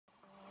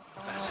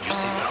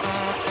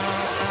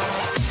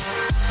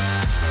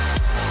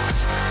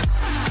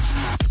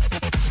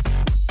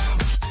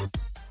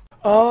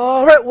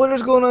Alright, what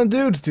is going on,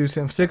 dudes?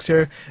 DudeSam6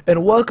 here,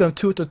 and welcome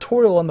to a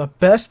tutorial on the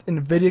best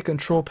Nvidia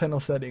control panel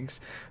settings.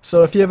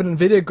 So if you have an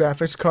Nvidia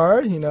graphics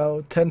card, you know,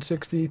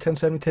 1060,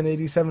 1070,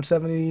 1080,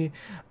 770,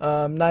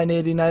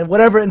 989,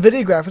 whatever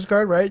Nvidia graphics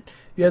card, right?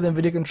 You have the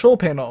Nvidia control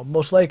panel,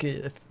 most likely,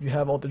 if you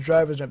have all the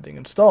drivers and everything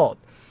installed.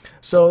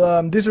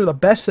 So these are the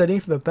best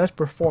settings for the best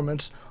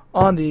performance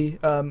on the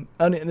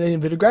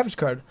Nvidia graphics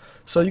card.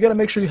 So you got to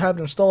make sure you have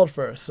it installed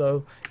first.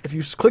 So if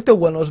you click the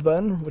Windows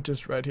button, which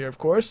is right here of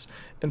course,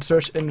 and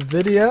search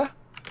Nvidia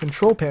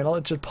control panel,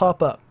 it should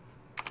pop up.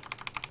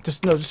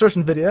 Just search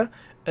Nvidia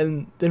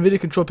and the Nvidia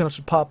control panel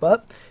should pop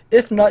up.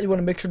 If not, you want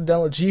to make sure to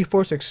download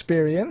GeForce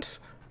Experience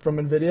from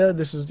Nvidia.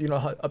 This is, you know,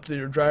 up to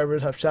your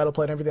drivers, have shadow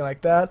play and everything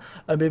like that.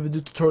 Maybe do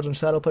tutorials on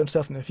shadow play and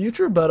stuff in the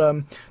future,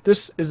 but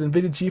this is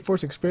Nvidia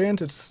GeForce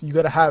Experience. You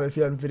gotta have it if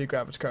you have a Nvidia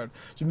graphics card.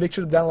 So make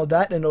sure to download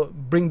that, and it'll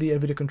bring the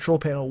Nvidia control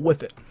panel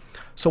with it.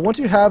 So once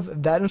you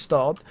have that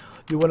installed,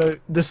 you wanna,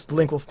 this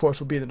link of course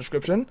will be in the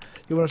description.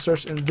 You wanna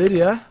search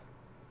Nvidia,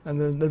 and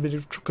then the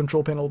Nvidia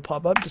control panel will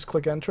pop up. Just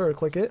click enter or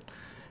click it,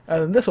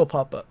 and then this will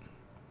pop up.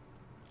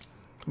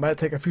 Might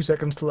take a few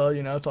seconds to load,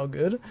 you know, it's all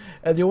good.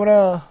 And you want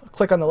to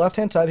click on the left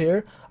hand side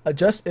here,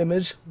 adjust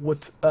image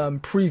with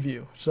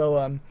preview.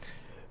 So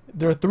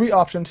there are three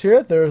options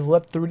here. There's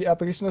let 3D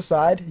application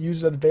aside,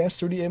 use advanced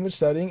 3D image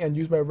setting, and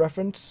use my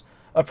preference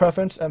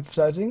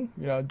emphasizing.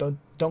 You know,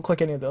 don't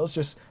click any of those,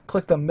 just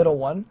click the middle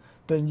one,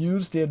 then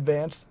use the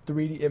advanced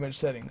 3D image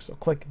settings. So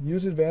click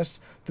use advanced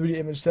 3D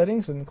image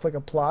settings and click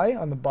apply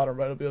on the bottom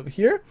right. It'll be over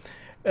here.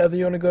 And then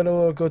you want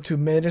to go to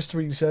manage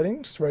 3D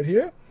settings right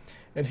here.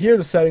 And here are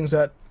the settings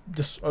that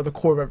just are the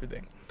core of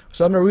everything.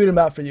 So I'm going to read them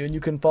out for you, and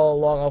you can follow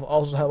along. I'll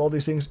also have all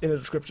these things in the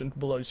description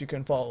below, so you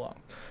can follow along.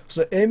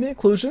 So ambient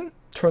occlusion,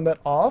 turn that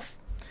off.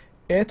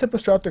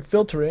 Antialiasing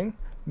filtering,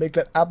 make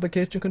that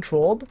application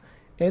controlled.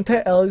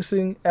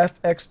 Antialiasing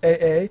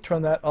FXAA,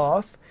 turn that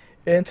off.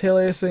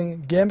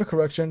 Antialiasing gamma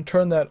correction,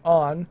 turn that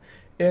on.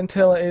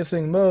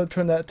 Antialiasing mode,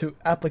 turn that to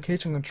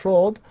application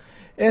controlled.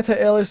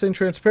 Antialiasing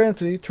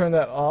transparency, turn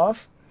that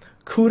off.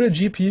 CUDA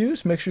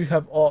GPUs, make sure you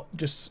have all,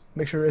 just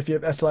make sure if you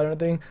have SLI or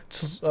anything,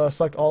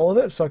 select all of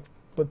it, select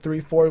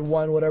 3, 4,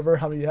 1, whatever,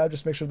 how many you have,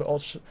 just make sure they're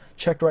all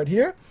checked right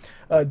here.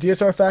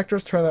 DSR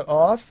factors, turn that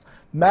off.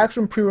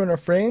 Maximum pre-runner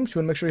frames, you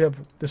want to make sure you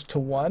have this to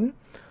 1.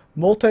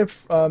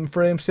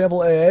 Multi-frame sample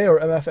AA or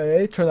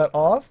MFAA, turn that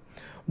off.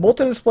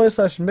 Multi-display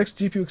 / mixed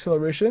GPU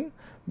acceleration,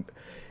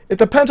 it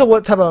depends on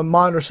what type of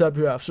monitor setup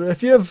you have. So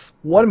if you have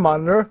one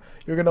monitor,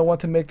 you're going to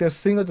want to make this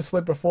single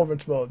display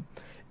performance mode.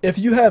 If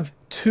you have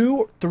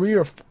 2, 3,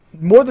 or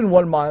more than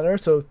one monitor,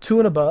 so 2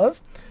 and above,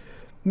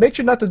 make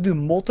sure not to do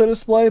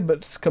multi-display, but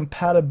it's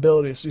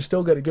compatibility, so you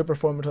still get a good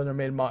performance on your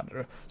main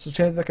monitor. So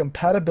change the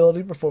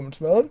compatibility performance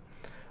mode.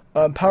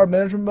 Power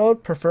management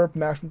mode, prefer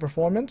maximum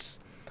performance.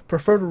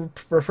 Preferred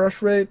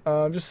refresh rate,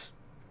 just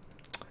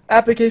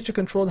application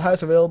control, the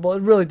highest available.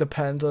 It really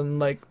depends on,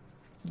 like,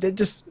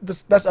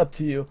 that's up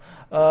to you.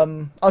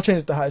 I'll change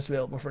it to highest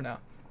available for now.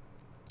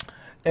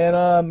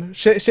 And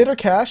shader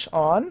cache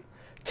on.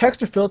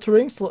 Texture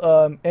filtering,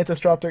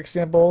 anisotropic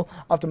sample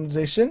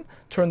optimization,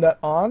 turn that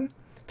on.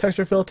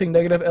 Texture filtering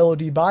negative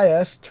LOD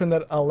bias, turn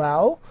that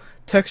allow.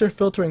 Texture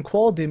filtering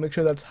quality, make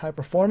sure that's high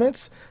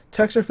performance.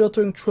 Texture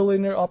filtering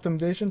trilinear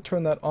optimization,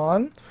 turn that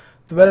on.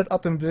 Threaded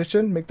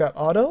optimization, make that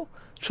auto.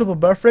 Triple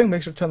buffering,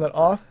 make sure to turn that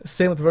off.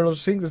 Same with vertical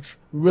sync, it's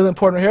really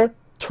important here.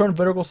 Turn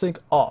vertical sync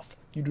off.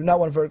 You do not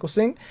want vertical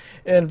sync.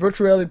 And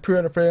virtual reality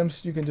pre-render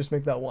frames, you can just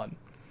make that 1.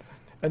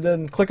 And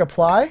then click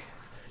apply.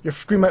 Your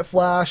screen might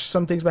flash,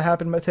 some things might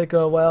happen, it might take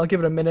a while,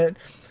 give it a minute,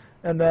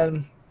 and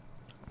then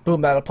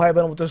boom, that apply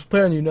button will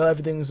display, and you know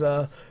everything's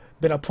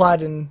been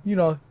applied, and you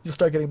know you'll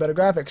start getting better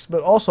graphics.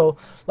 But also,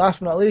 last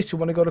but not least, you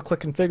want to go to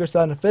click configure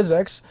down to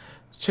physics,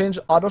 change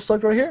auto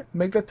select right here,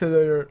 make that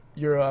to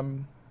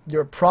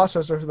your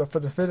processor for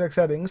the physics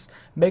settings,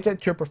 make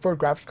it your preferred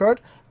graphics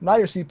card, not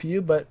your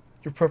CPU, but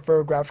your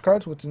preferred graphics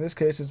cards, which in this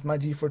case is my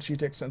GeForce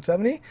GTX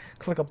 1070.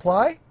 Click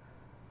apply,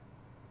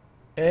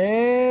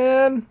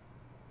 and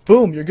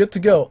boom, you're good to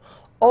go.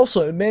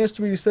 Also, in manage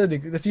 3D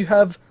settings, if you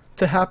have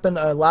to happen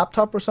a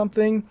laptop or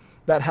something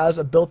that has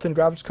a built-in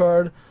graphics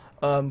card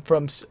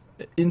from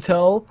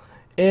Intel,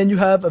 and you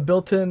have a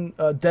built-in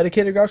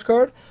dedicated graphics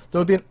card, there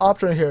will be an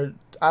option here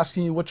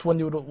asking you which one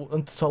you would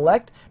want to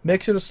select.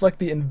 Make sure to select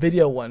the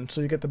Nvidia one so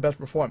you get the best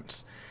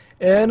performance.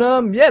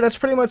 And yeah, that's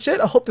pretty much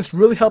it. I hope this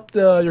really helped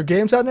your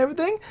games out and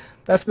everything.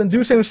 That's been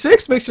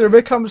DudeSam6. Make sure to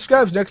rate, comment,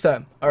 subscribe. Next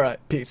time. Alright,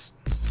 peace.